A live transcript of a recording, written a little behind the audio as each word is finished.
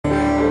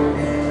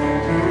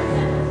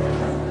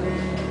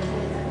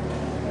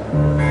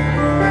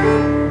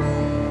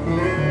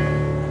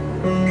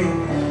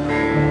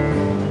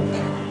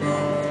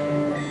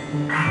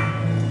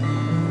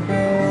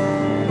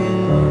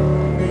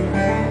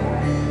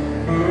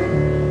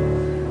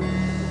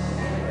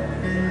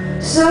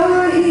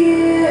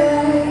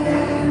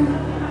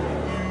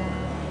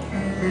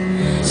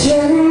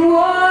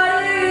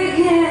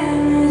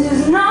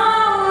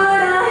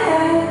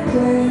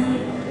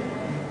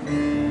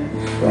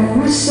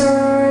never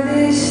saw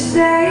this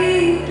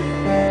day.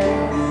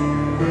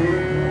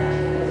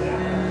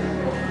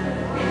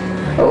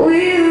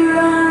 We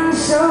run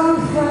so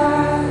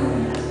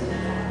fast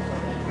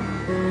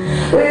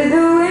with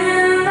the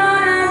wind on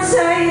our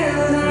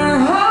tails and the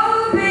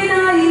hope in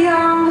our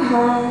young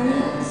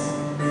hearts.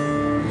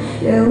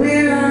 Yeah, we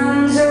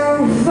run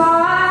so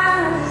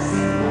fast.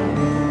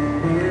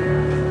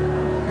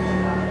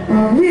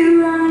 Oh, we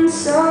run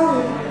so fast.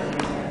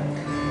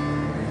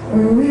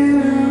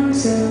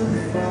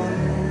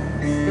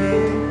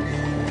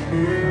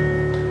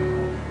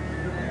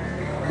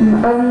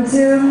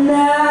 Until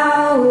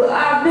now,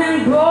 I've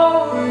been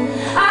bold,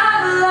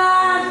 I've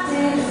laughed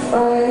and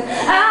fight,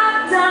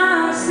 I've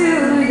danced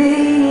through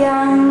the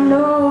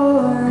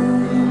unknown.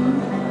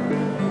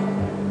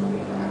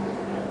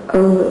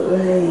 Oh,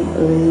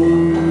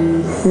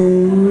 lately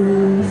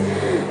things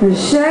have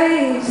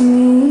shaped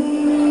me.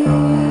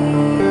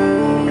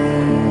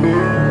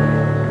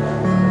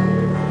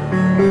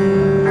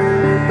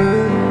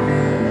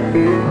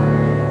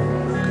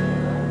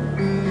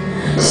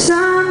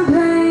 Some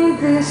paint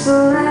this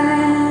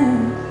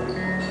land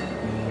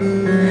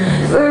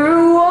for a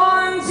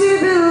one to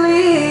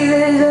believe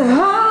there's a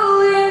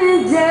hole in a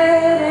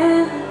dead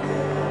end.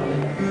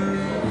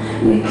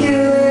 You can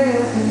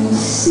let me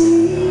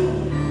see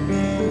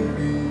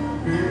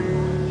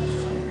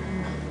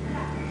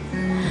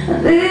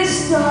this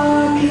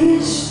dark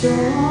is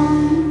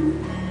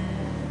strong.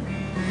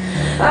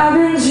 I've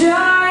been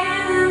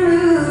trying to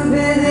move,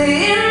 but the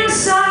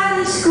inside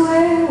the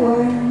square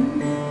one,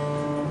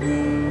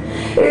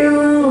 it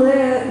won't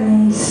let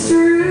me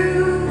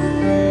through.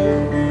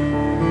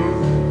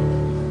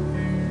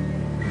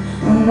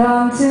 And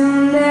until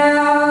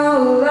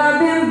now, I've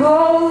been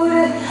bold,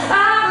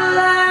 I've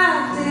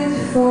laughed and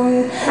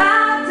fought,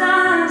 I've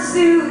danced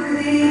through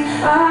the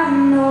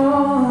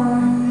unknown.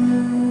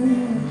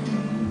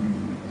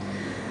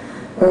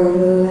 Oh,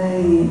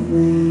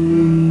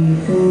 lately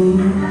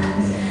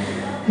things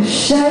have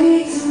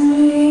shaped me.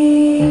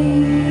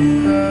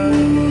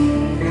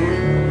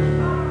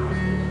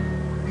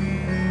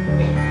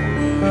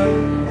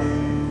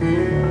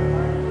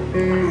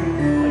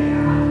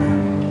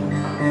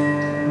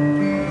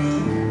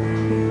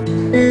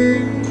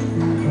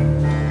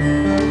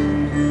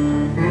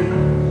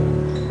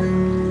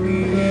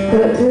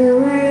 But do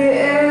we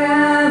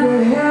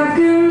ever have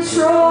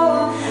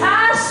control?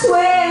 I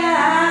swear I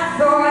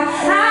thought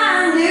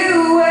I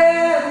knew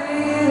where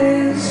it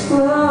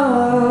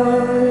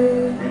explodes.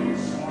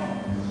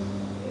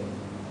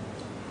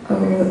 Oh,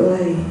 but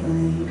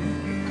lately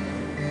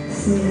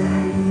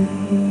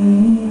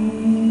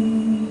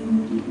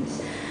things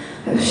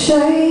have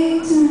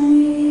shaped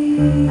me.